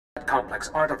complex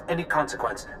aren't of any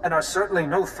consequence, and are certainly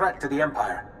no threat to the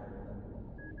Empire.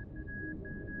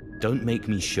 Don't make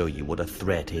me show you what a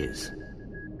threat is.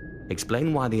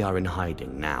 Explain why they are in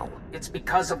hiding now. It's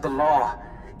because of the law.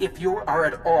 If you are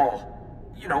at all,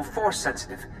 Force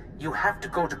sensitive, you have to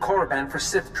go to Korriban for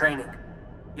Sith training.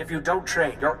 If you don't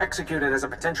train, you're executed as a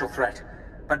potential threat.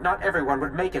 But not everyone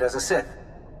would make it as a Sith.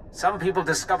 Some people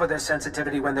discover their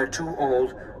sensitivity when they're too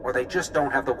old, or they just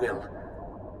don't have the will.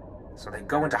 So they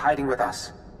go into hiding with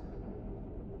us.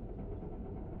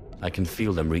 I can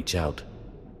feel them reach out.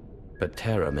 But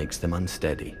terror makes them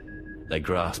unsteady. They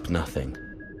grasp nothing.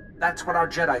 That's what our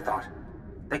Jedi thought.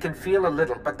 They can feel a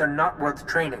little, but they're not worth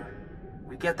training.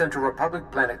 We get them to Republic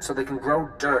planets so they can grow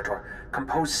dirt or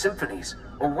compose symphonies,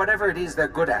 or whatever it is they're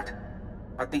good at.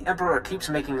 But the Emperor keeps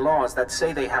making laws that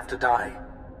say they have to die.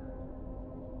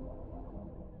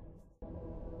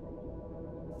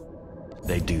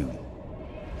 They do.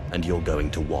 And you're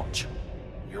going to watch.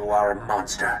 You are a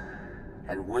monster,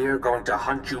 and we're going to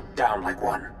hunt you down like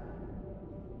one.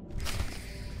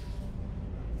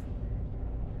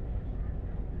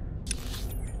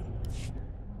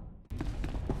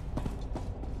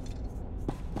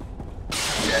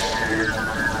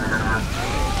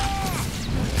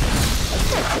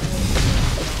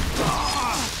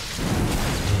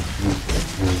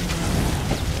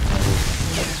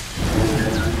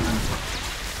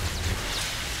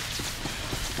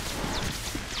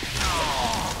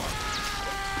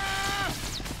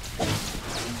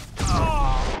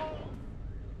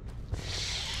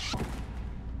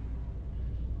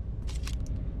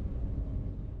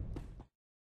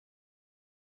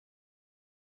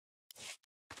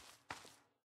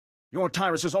 You're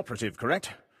Tyrus's operative,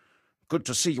 correct? Good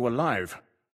to see you alive.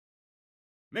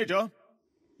 Major?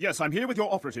 Yes, I'm here with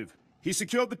your operative. He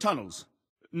secured the tunnels.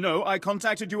 No, I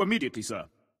contacted you immediately, sir.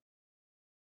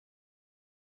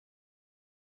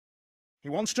 He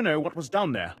wants to know what was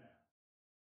down there.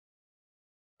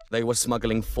 They were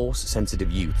smuggling Force-sensitive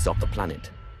youths off the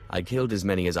planet. I killed as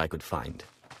many as I could find.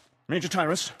 Major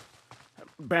Tyrus,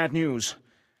 bad news.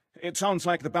 It sounds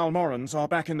like the Balmorans are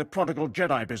back in the prodigal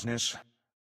Jedi business.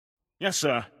 Yes,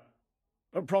 sir.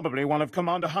 Probably one of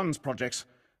Commander Hun's projects.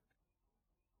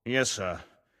 Yes, sir.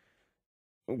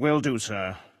 Will do,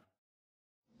 sir.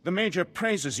 The Major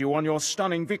praises you on your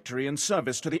stunning victory and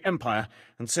service to the Empire,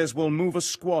 and says we'll move a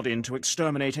squad in to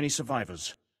exterminate any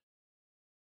survivors.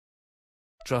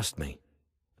 Trust me.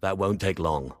 That won't take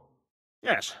long.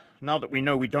 Yes, now that we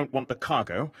know we don't want the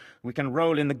cargo, we can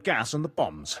roll in the gas and the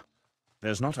bombs.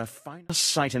 There's not a finer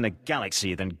sight in the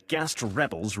galaxy than gassed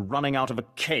rebels running out of a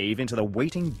cave into the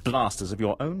waiting blasters of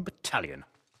your own battalion.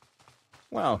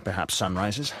 Well, perhaps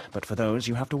sunrises, but for those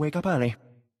you have to wake up early.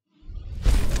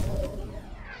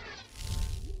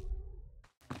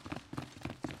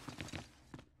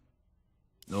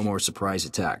 No more surprise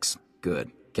attacks. Good.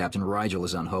 Captain Rigel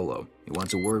is on Holo. He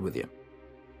wants a word with you.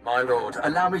 My lord,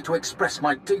 allow me to express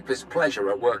my deepest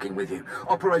pleasure at working with you.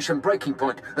 Operation Breaking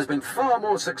Point has been far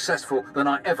more successful than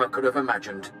I ever could have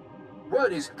imagined.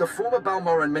 Word is the former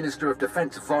Balmoran Minister of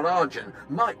Defense Vol Argen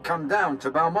might come down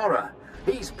to Balmora.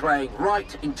 He's playing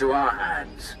right into our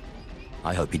hands.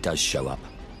 I hope he does show up.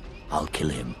 I'll kill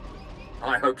him.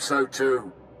 I hope so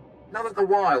too. Now that the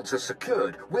wilds are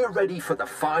secured, we're ready for the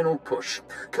final push.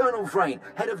 Colonel Vrain,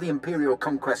 head of the Imperial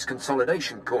Conquest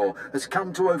Consolidation Corps, has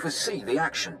come to oversee the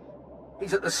action.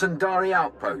 He's at the Sundari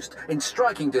outpost, in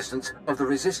striking distance of the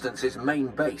Resistance's main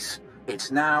base.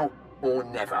 It's now or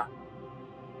never.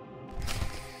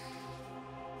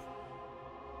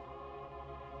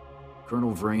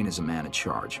 Colonel Vrain is a man in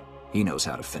charge. He knows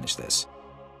how to finish this.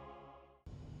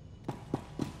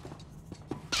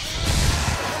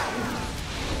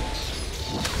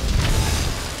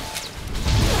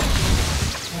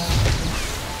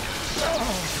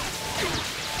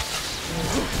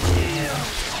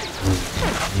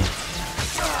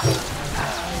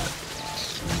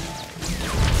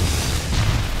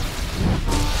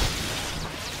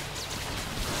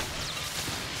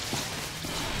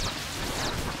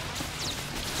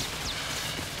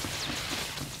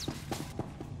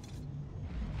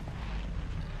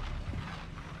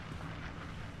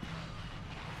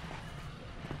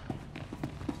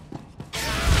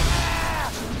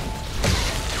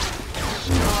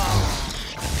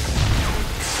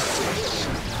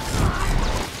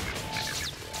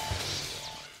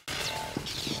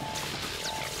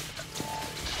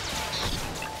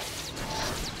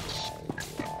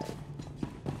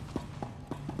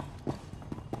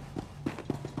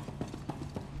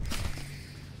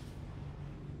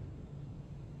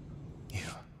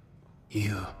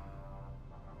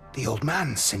 The old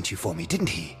man sent you for me, didn't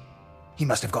he? He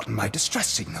must have gotten my distress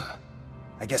signal.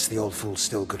 I guess the old fool's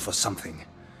still good for something.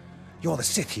 You're the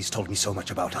Sith he's told me so much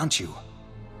about, aren't you?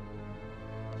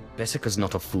 Bessica's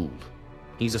not a fool.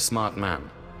 He's a smart man.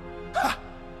 Ha!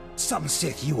 Some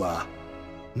Sith you are.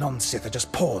 Non-Sith are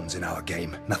just pawns in our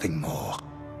game, nothing more.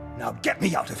 Now get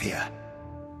me out of here!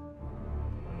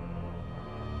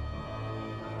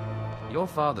 Your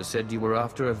father said you were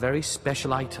after a very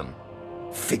special item.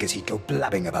 Figures he'd go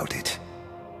blabbing about it.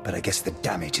 But I guess the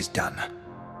damage is done.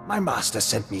 My master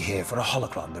sent me here for a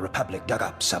holocron the Republic dug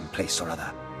up someplace or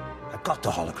other. I've got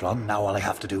the holocron, now all I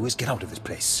have to do is get out of this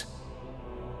place.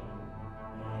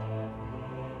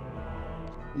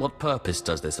 What purpose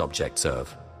does this object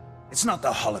serve? It's not the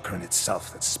holocron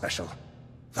itself that's special.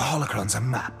 The holocron's a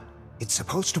map. It's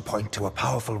supposed to point to a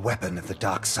powerful weapon of the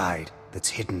dark side that's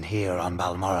hidden here on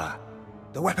Balmorra.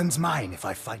 The weapon's mine if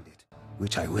I find it,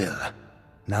 which I will,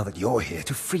 now that you're here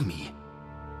to free me.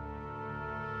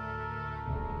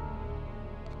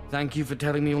 Thank you for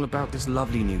telling me all about this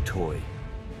lovely new toy.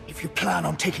 If you plan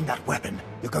on taking that weapon,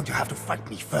 you're going to have to fight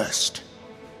me first.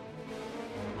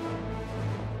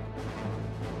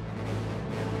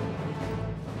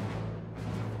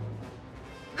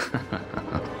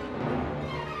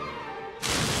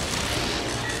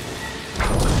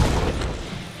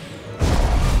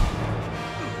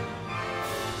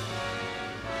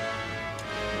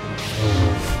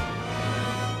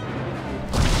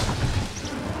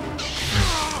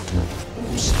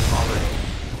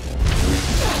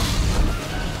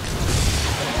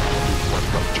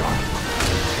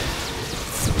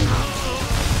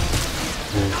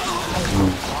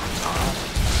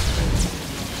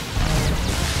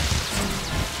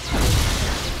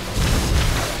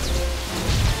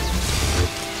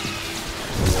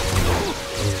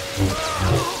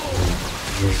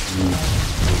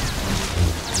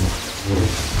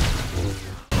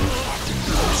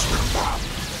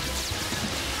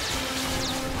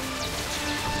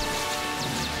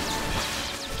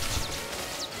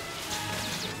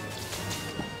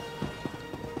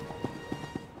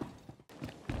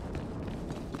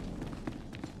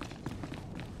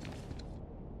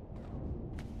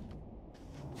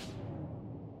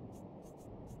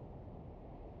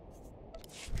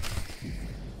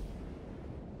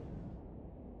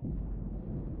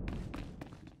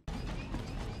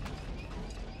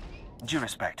 Due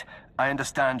respect, I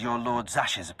understand you're Lord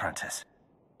Zash's apprentice.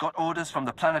 Got orders from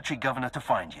the planetary governor to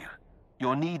find you.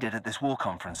 You're needed at this war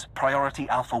conference, Priority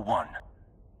Alpha 1.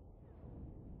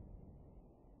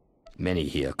 Many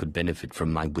here could benefit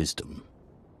from my wisdom,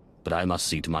 but I must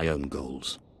see to my own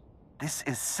goals. This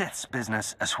is Sith's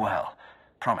business as well.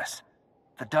 Promise.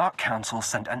 The Dark Council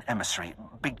sent an emissary,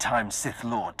 big-time Sith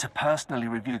Lord, to personally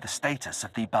review the status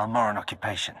of the Balmoran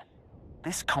occupation.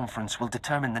 This conference will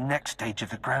determine the next stage of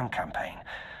the ground campaign.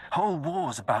 Whole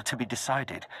war's about to be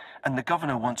decided, and the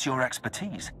governor wants your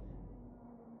expertise.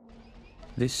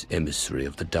 This emissary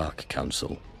of the Dark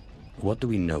Council, what do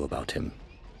we know about him?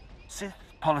 Sith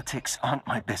politics aren't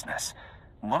my business.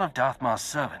 One of Darth Mar's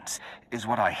servants is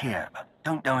what I hear, but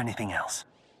don't know anything else.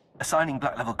 Assigning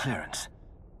black-level clearance.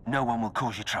 No one will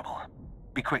cause you trouble.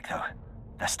 Be quick, though.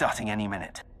 They're starting any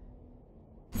minute.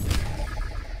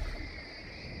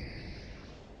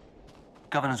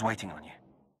 Governor's waiting on you.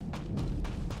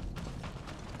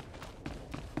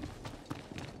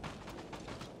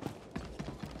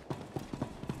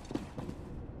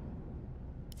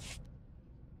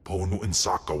 Ponu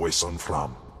insaka weson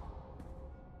fram.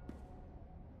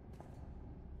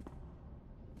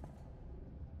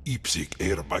 Ipsik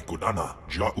erpai kudana,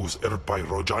 jaus erpai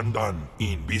rojandan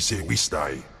in bise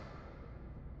wistai.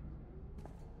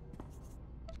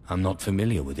 I'm not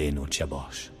familiar with In or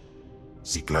Chebosh.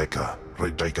 Siklaika,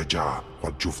 redaika ja,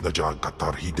 wajufna ja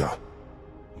katarhida.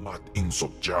 Mat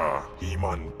insok ja,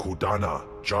 himan kudana,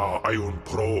 ja ayun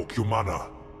pro kumana.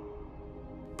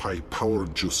 Pai power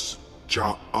juice,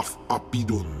 ja af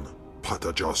apidun, pata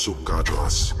ja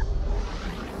sungadras.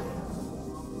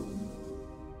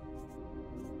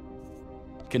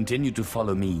 Continue to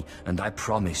follow me, and I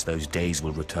promise those days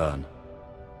will return.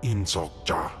 Insok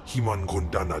ja, himan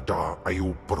kundana da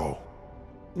ayu pro.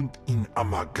 Und in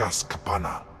amagas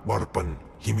kapana, warpan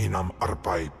himinam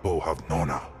arpai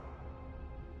bohavnona.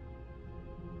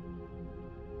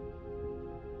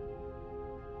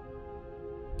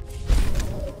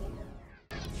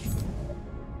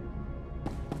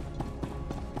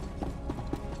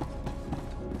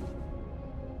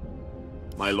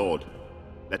 My lord,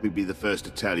 let me be the first to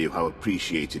tell you how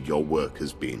appreciated your work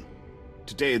has been.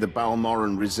 Today, the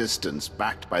Balmoran resistance,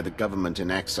 backed by the government in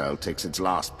exile, takes its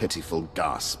last pitiful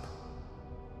gasp.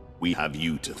 We have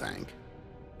you to thank.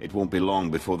 It won't be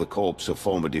long before the corpse of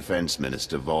former Defense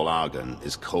Minister Vol Argon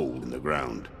is cold in the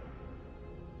ground.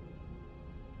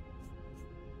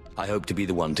 I hope to be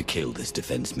the one to kill this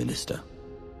Defense Minister.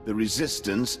 The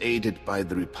Resistance, aided by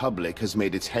the Republic, has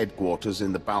made its headquarters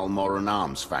in the Balmoran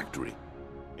Arms Factory.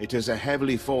 It is a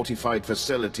heavily fortified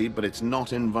facility, but it's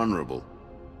not invulnerable.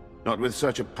 Not with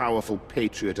such a powerful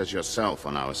patriot as yourself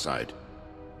on our side.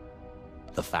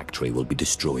 The factory will be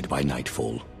destroyed by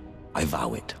nightfall. I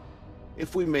vow it.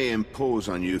 If we may impose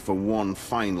on you for one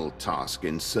final task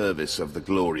in service of the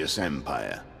glorious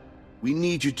Empire, we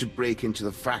need you to break into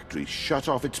the factory, shut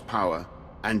off its power,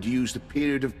 and use the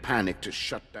period of panic to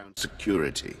shut down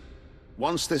security.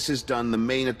 Once this is done, the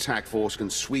main attack force can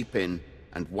sweep in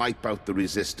and wipe out the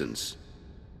Resistance.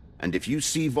 And if you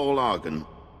see Vol Argon,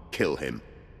 kill him.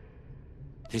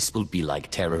 This will be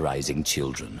like terrorizing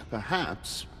children.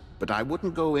 Perhaps, but I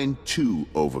wouldn't go in too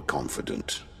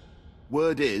overconfident.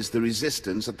 Word is the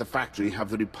Resistance at the factory have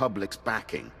the Republic's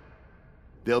backing.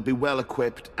 They'll be well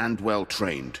equipped and well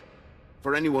trained.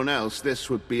 For anyone else, this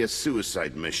would be a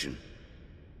suicide mission.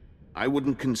 I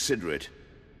wouldn't consider it,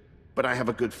 but I have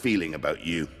a good feeling about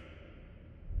you.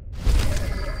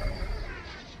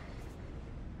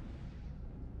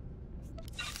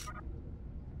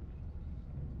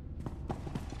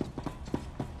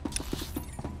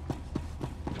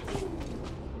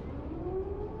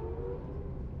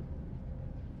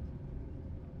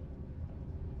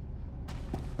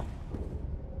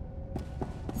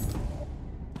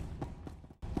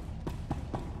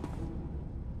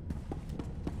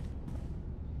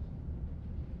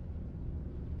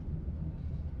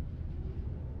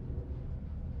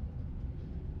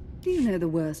 Do you know the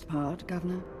worst part,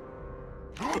 Governor?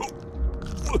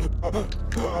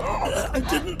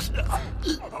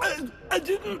 I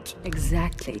didn't.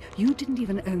 Exactly. You didn't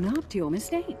even own up to your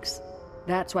mistakes.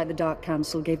 That's why the Dark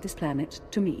Council gave this planet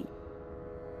to me.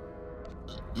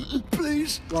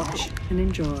 Please. Watch and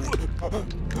enjoy.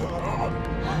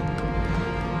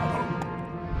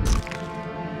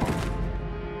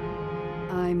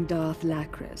 I'm Darth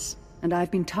Lacris, and I've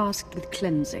been tasked with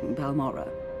cleansing Balmora.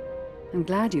 I'm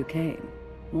glad you came.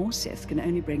 More Sith can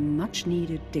only bring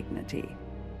much-needed dignity.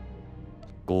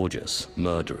 Gorgeous,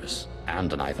 murderous,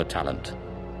 and an eye for talent.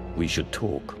 We should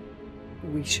talk.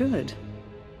 We should.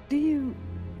 Do you...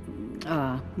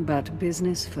 but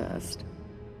business first.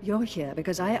 You're here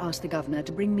because I asked the Governor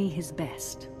to bring me his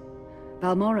best.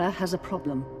 Balmora has a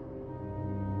problem.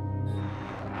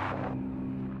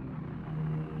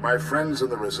 My friends in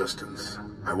the Resistance,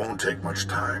 I won't take much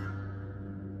time.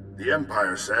 The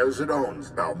Empire says it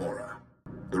owns Balmora.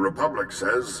 The Republic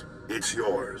says it's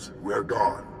yours. We're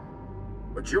gone.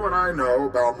 But you and I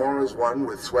know Balmora's won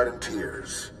with sweat and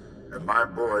tears, and my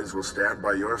boys will stand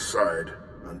by your side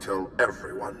until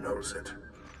everyone knows it.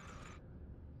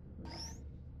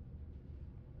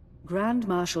 Grand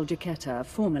Marshal Jaquetta,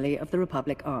 formerly of the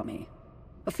Republic Army.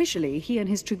 Officially, he and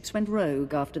his troops went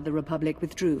rogue after the Republic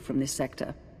withdrew from this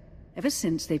sector. Ever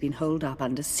since, they've been holed up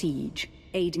under siege,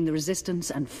 aiding the Resistance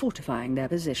and fortifying their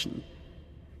position.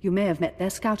 You may have met their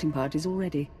scouting parties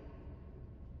already.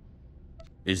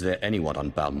 Is there anyone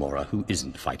on Balmora who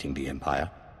isn't fighting the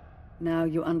Empire? Now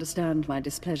you understand my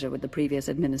displeasure with the previous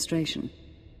administration.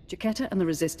 Jaquetta and the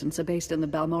Resistance are based in the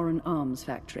Balmoran Arms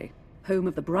Factory, home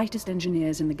of the brightest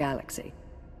engineers in the galaxy.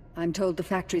 I'm told the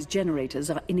factory's generators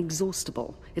are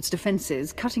inexhaustible, its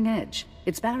defenses cutting edge,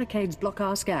 its barricades block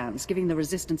our scans, giving the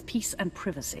Resistance peace and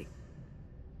privacy.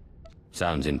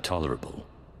 Sounds intolerable.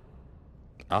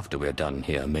 After we're done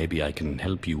here, maybe I can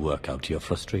help you work out your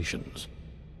frustrations.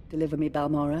 Deliver me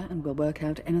Balmora and we'll work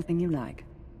out anything you like.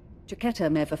 Jaquetta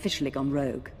may have officially gone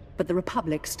rogue, but the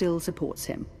Republic still supports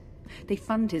him. They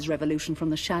fund his revolution from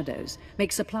the shadows,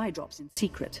 make supply drops in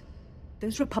secret.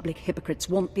 Those Republic hypocrites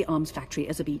want the arms factory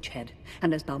as a beachhead,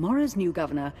 and as Balmora's new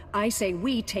governor, I say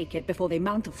we take it before they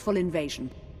mount a full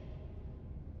invasion.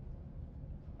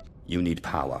 You need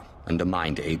power, and a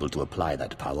mind able to apply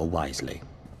that power wisely.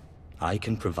 I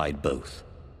can provide both.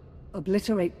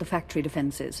 Obliterate the factory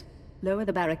defenses. Lower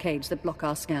the barricades that block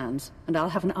our scans, and I'll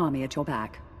have an army at your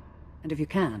back. And if you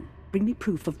can, bring me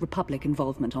proof of Republic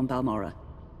involvement on Balmora.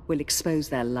 We'll expose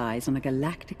their lies on a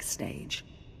galactic stage.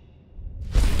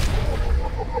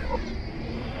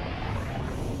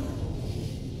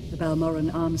 The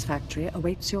Balmoran Arms Factory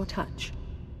awaits your touch.